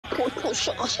Look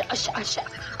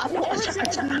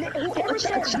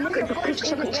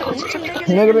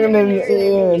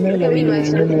at me,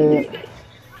 Mason.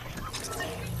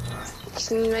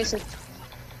 See me, Mason?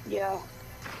 Yeah.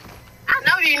 I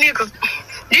know these niggas.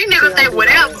 These niggas say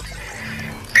whatever.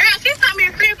 Girl, she sent me a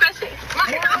screen for shit.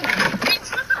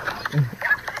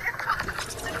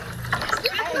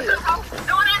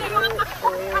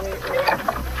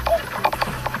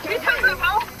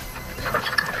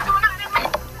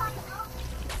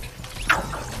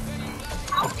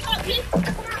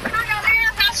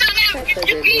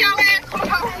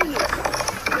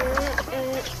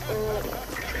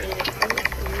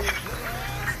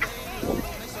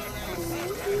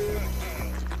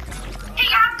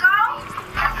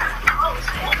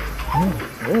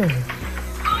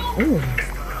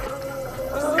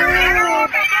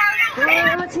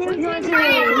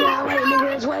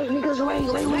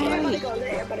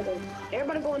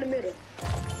 Everybody go in the middle.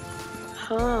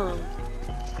 Huh.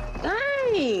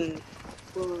 Dang.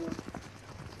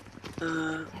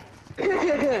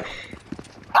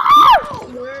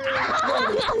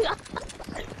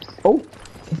 Oh.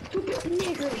 Stupid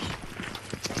niggers.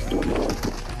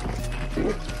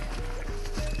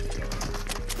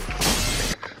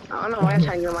 I don't know why I'm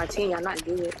trying to get on my team. Y'all not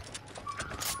good.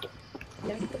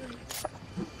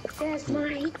 That's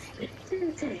my.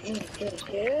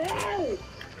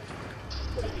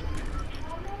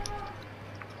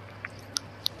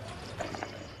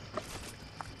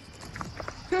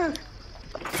 Turn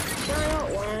out,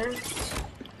 Warren.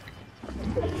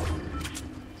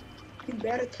 You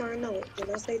better turn out. When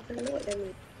I say turn out, that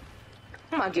means.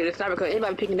 I'm gonna get a sniper because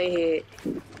everybody picking their head.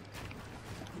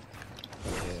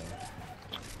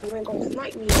 You ain't gonna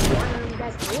snipe me, Warren.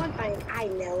 That's one thing I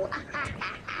know.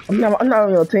 I'm not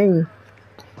on your team.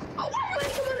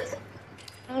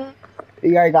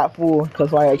 You guys got full,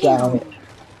 cause why I got it.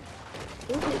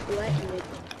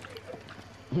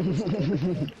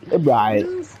 It's right.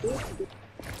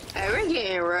 Hey, we're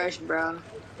getting rushed, bro.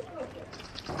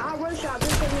 I'll rush y'all.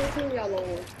 Just give me a team y'all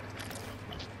on.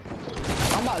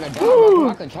 I'm about to die, bro.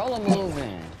 My controller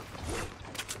moving.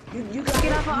 You gotta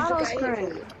Get off of auto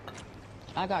screen.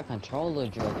 I got controller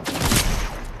drill.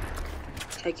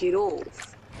 Take it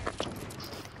off.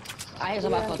 I hear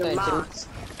somebody supposed to too.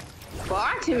 Well,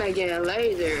 our teammate getting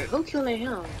laser. Who killing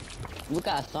him? We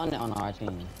got Sonic on our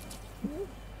team.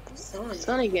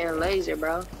 Sonny getting laser,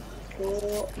 bro.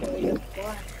 Oh,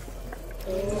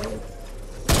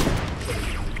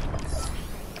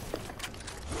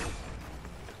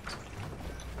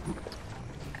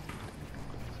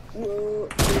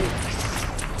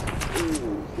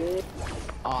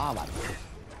 I'm about to.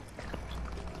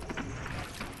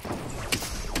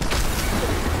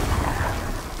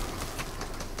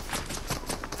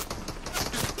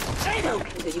 I don't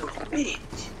care that you a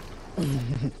bitch.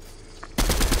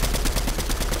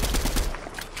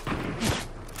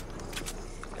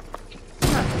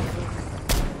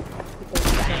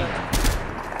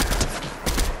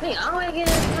 They always get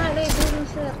it right, they do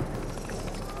themselves.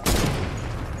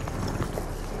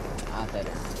 I'll say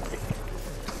that.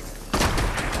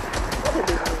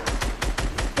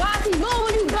 Why is he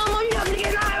moving? You dumb on you have to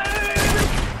get out.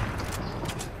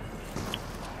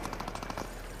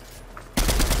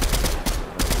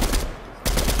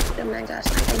 That man got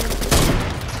sniped.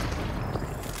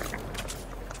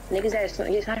 Niggas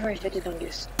that get sniped, they just don't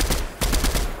get.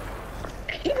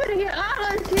 You better get all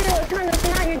of kills trying to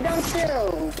snipe your dumb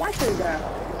self. Watch this guy.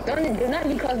 Do not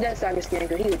be close that cyber skin,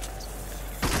 because he's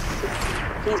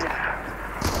out.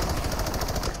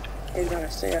 He's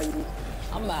gonna sell you.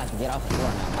 I'm about to get off the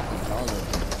floor now. My controller.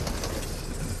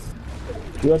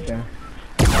 You up there?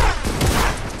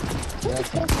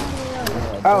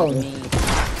 Oh.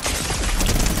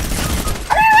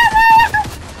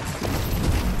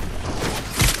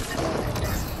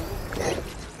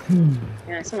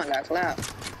 Yeah, somebody got clout.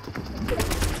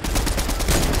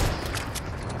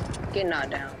 Get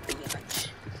knocked down, bitch.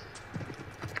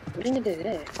 What did you do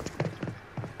that?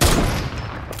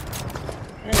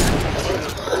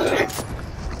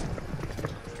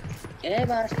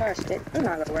 Everybody's first. I'm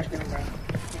not gonna rush them, bro.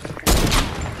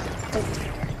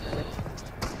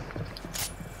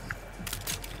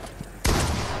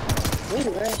 We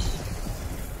rush.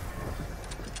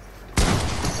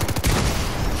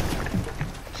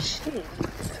 Shit.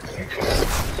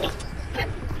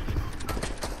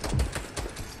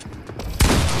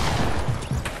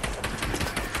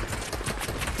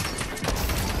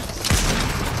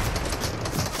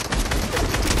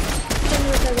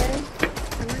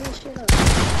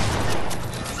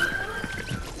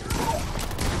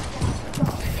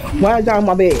 Why is that on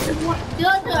my bed?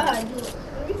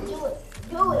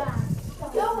 Do it.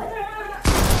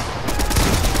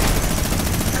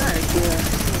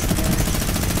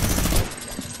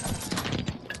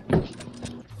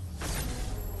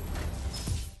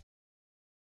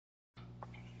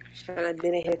 Shout out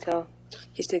Benny Hill.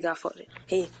 He still got fucked.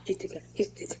 He still got.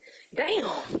 Damn.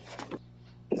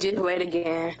 Just wait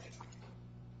again.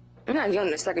 I'm not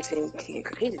getting the second team. He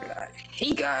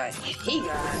got.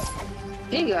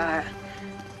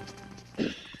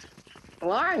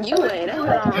 Why aren't you late? That's what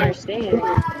I don't understand.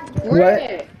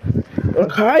 Red.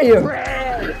 Higher.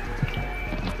 Red.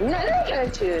 No, they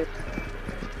got you.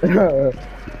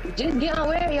 Just get on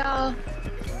where, y'all.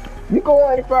 You go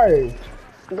on first.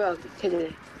 Bro, take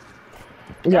it.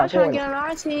 Yeah, Y'all trying to get on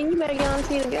our team. You better get on the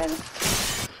team together.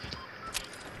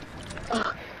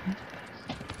 I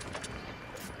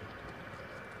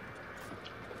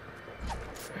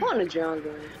want to join,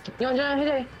 man. You want to join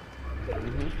today?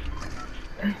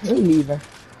 We leaving.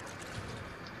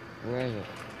 Where is it?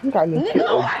 You got me.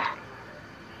 No.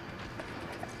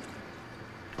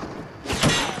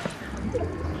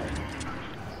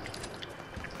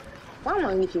 Why am I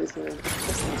on YouTube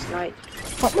this night?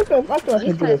 My son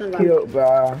can get killed,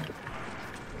 bro.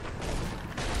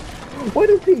 What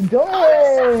is he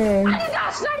doing? I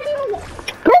got sniped in the wall.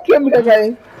 Come kill me,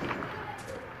 KK.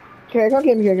 Okay, come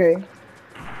kill me, KK.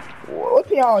 What's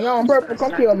y'all? Y'all on purpose?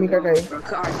 Come kill me, KK.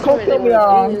 Come kill me,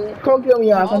 y'all. Come kill me,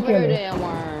 y'all. Come kill me.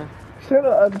 Shut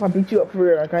up, if I beat you up for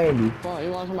real, I can't be. Fuck, you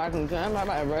want somebody to come? I'm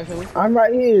about to rush him. I'm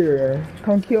right here.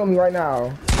 Come kill me right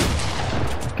now.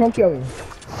 Come kill me.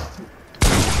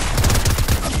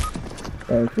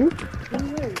 Thank you.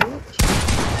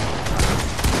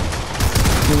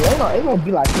 Yeah, it won't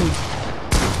be like this.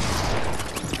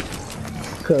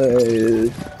 Cause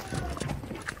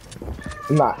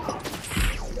not.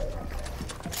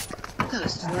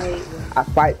 That's right. I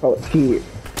fight for a kid.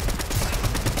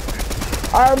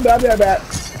 I'm back.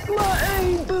 My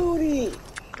aim booty.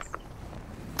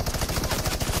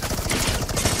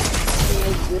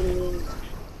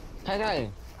 Hey,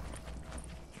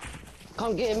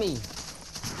 come get me.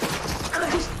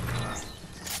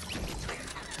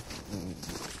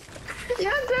 Y'all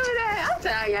tell me that. I'm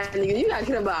telling y'all niggas, you gotta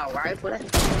kill about a rifle.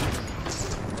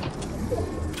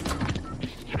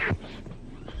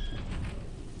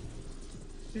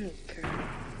 Okay.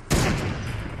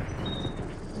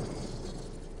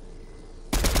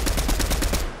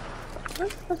 What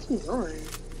the fuck's he doing?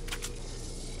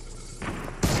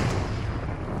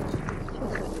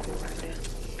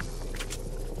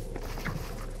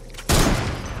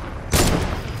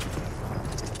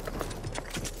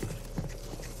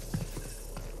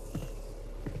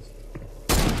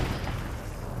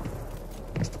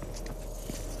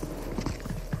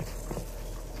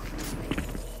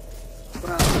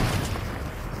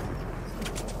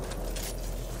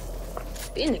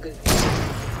 Being a good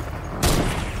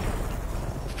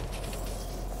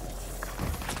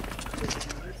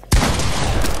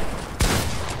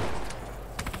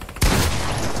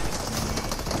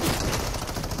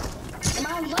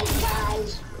my life,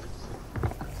 guys.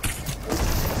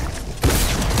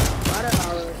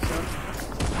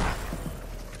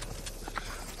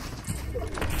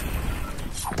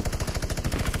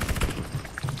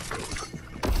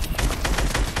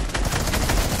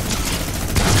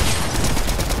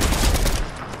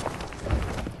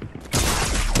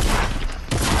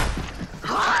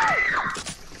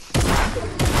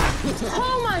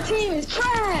 Oh, my team is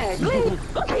trash.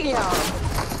 Look at y'all.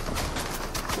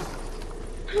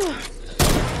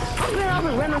 I'm glad I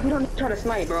was running if you don't try to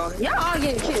snipe, bro. Y'all all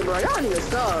getting killed, bro. Y'all need to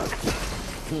stop.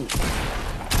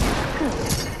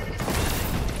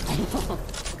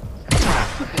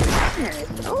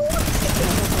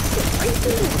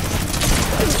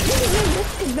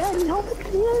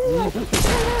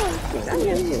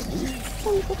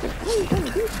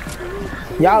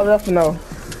 Y'all left or no?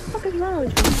 What is wrong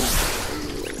with you?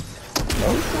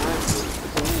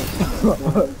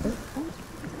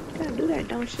 Gotta do that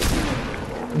dumb shit.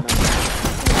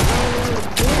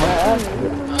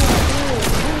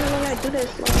 Do that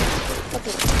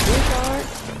fucking retard.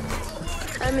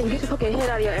 I mean, get your fucking head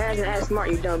out of your ass and act smart,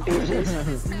 you dumb bitches.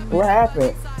 What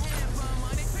happened?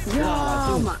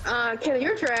 Yo, Kelly,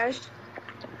 you're trash.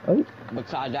 Oh.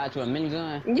 Because I died to a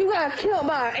minigun. You got killed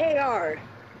by an AR.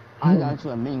 I died to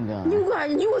a minigun. You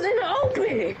was in the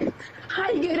open. How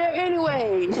you get there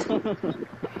anyways?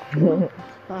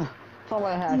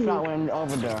 Somebody had a shot when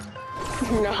over there.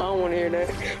 No, I don't want to hear that.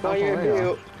 Why you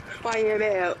build? Why you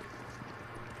that?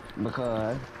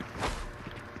 Because.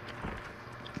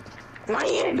 Why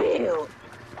you build?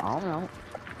 I don't know.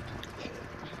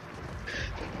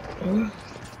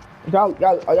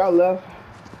 Y'all left?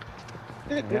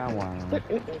 Yeah, I won.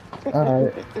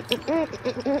 Alright.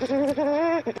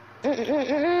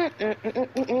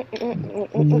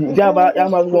 Y'all about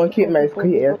to go and kick my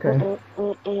okay.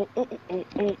 I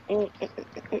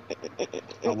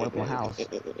work my house.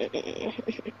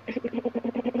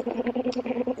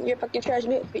 You're fucking trash,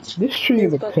 bitch. This tree You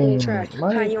is a fucking pain. trash.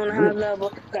 My How you on a high bitch.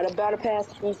 level? Got a battle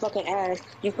pass. You fucking ass.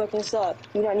 You fucking suck.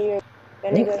 You don't even.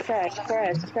 That nigga trash.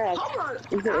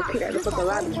 You gonna repeat that the fucking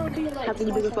lobby. How can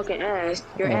you be a fucking ass?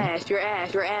 Your ass. Get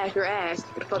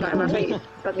the fuck out of my face.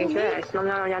 Fucking trash. No,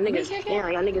 y'all niggas. Yeah,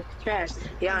 y'all niggas trash.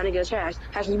 Y'all niggas trash.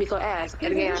 How can you be so ass? At the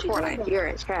game of Fortnite.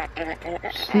 You're trash.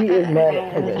 She is mad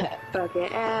at her. Fucking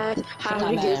ass. How not can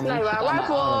you mad get at me. sniped She by talking about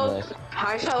all of rifles? us.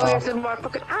 How you so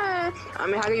motherfucking ass? I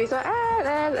mean, how can you so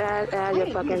ass? You're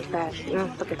fucking trash.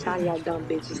 Fucking tired of y'all dumb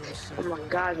bitches. Oh my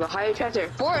god, bro. How you trash it?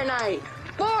 Fortnite!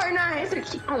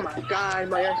 Oh my god,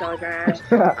 bro, you're so trash.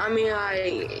 I mean,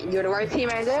 like, you're the right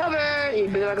teammate ever. You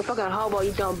be like a fucking hobo,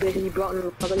 you dumb bitch. You brought in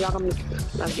the fucking, y'all gonna be,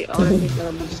 like, you're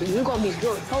gonna be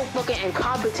so fucking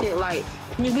incompetent. Like,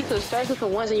 can you be successful for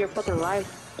once in your fucking life?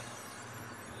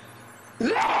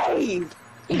 Leave!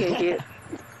 You get hit.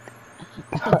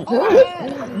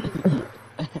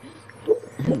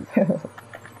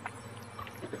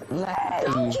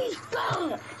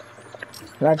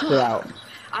 Let's get out.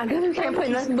 I guess can't play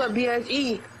nothing but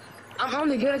BSE. I'm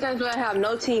only good at times when I have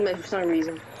no teammates for some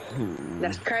reason.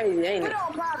 That's crazy, ain't Put it? it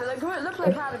on private. Let's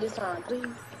play private this time, please.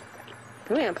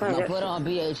 We ain't playing No, that. put on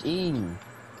BHE.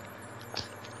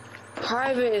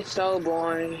 Private is so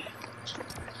boring.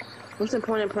 What's the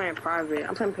point of playing private?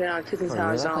 I'm playing on 2 For real,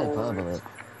 times I play zone. public.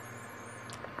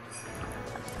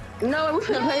 No, we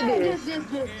finna play this.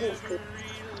 This.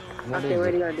 What Okay, is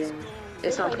ready it? or done.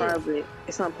 It's on private.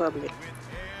 It's on public.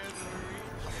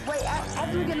 Wait,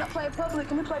 after we get to play public,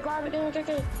 can we play private then,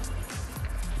 KK?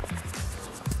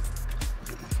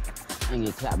 And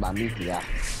get clapped by me, yeah.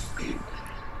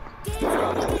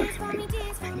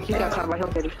 You got caught by him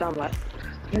that sound like.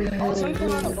 Oh, so you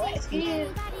put on the black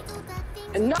skin?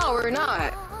 No, we're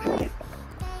not.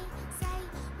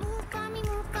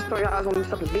 So y'all gonna be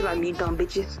fucking be like me, dumb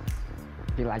bitches.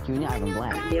 Be like you, not even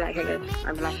black. Be like,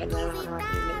 I'm black. You not even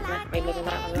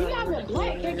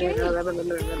black, KK.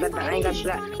 I ain't got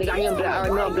black. Nigga, I ain't black. I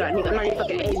already know I'm black. Nigga, I'm not even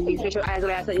fucking Asian, bitch. Bitch, your ass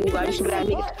ass. Nigga, I used to black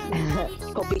nigga.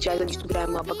 Go bitch ass, you stupid ass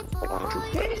motherfucker.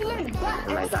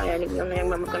 Like, sorry, nigga, I'm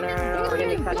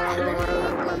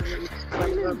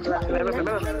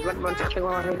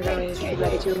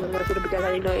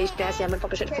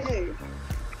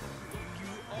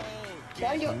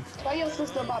Tell your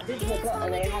sister about Big Butt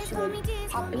and they have to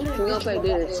hop in. we gonna play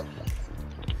this.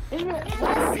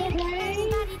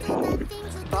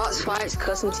 Box fights,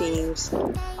 custom teams.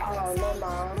 Oh, no,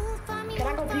 Mom. Can I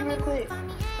go pee real quick?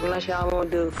 Unless y'all wanna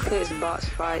do clips, box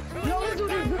fight. No, let's do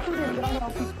this. Get on your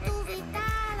feet.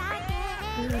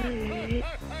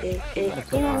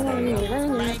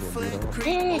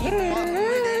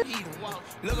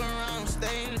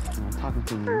 I'm talking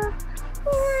to you.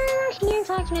 You're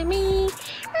talking to me.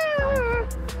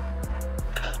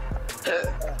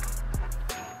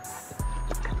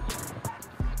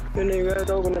 When they runs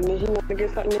over to me, he wanna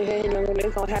get something in his head, he know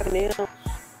it's gonna happen to him.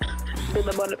 Big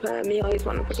about to put me on his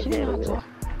motherfucking head.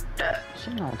 She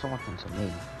not talking to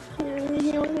me.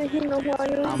 He know who I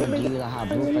am. I'ma give you the hot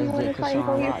blue face dick for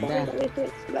Sean Rock there.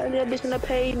 Like that bitch in the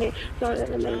pavement. So let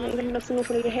me know soon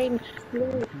for you hate me.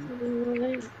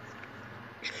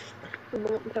 I'm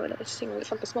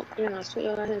fucking smoke. You know, I swear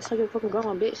your ass suck your fucking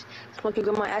grandma, bitch. Smoke your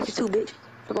grandma ass too, bitch.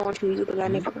 Fuck on you, you got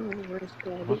me fucking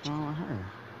bitch. What's wrong with her?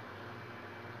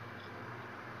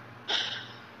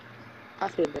 I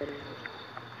feel better.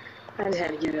 I just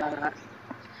had to get it all out.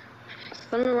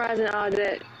 Summarizing all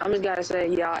that, I'm just gotta say,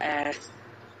 y'all ass.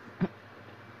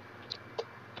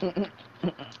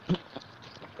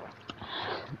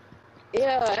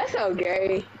 Yeah, that's so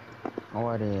gay.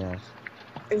 What is?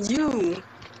 You.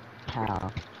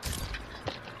 How?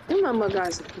 You mama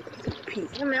guys pee.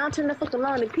 I mean, I'll turn the fucking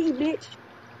lawn to pee, bitch.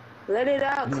 Let it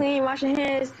out, clean, wash your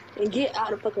hands, and get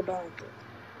out of the fucking bathroom.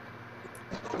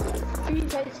 You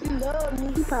love me.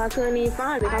 You probably couldn't even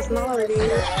find it. How small it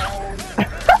is.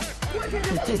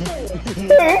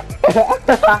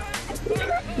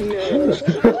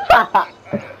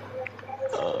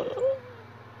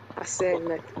 I said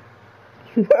nothing.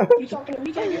 You talking to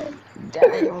me, KK?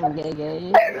 Damn,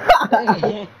 gay.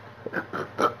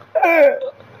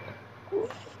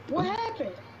 What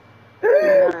happened?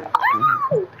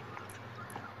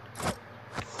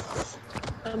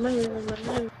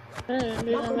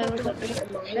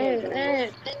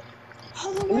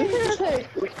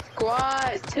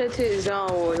 Squad to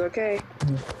zone, okay?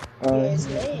 Yes,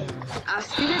 man. I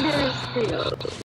see the difference still.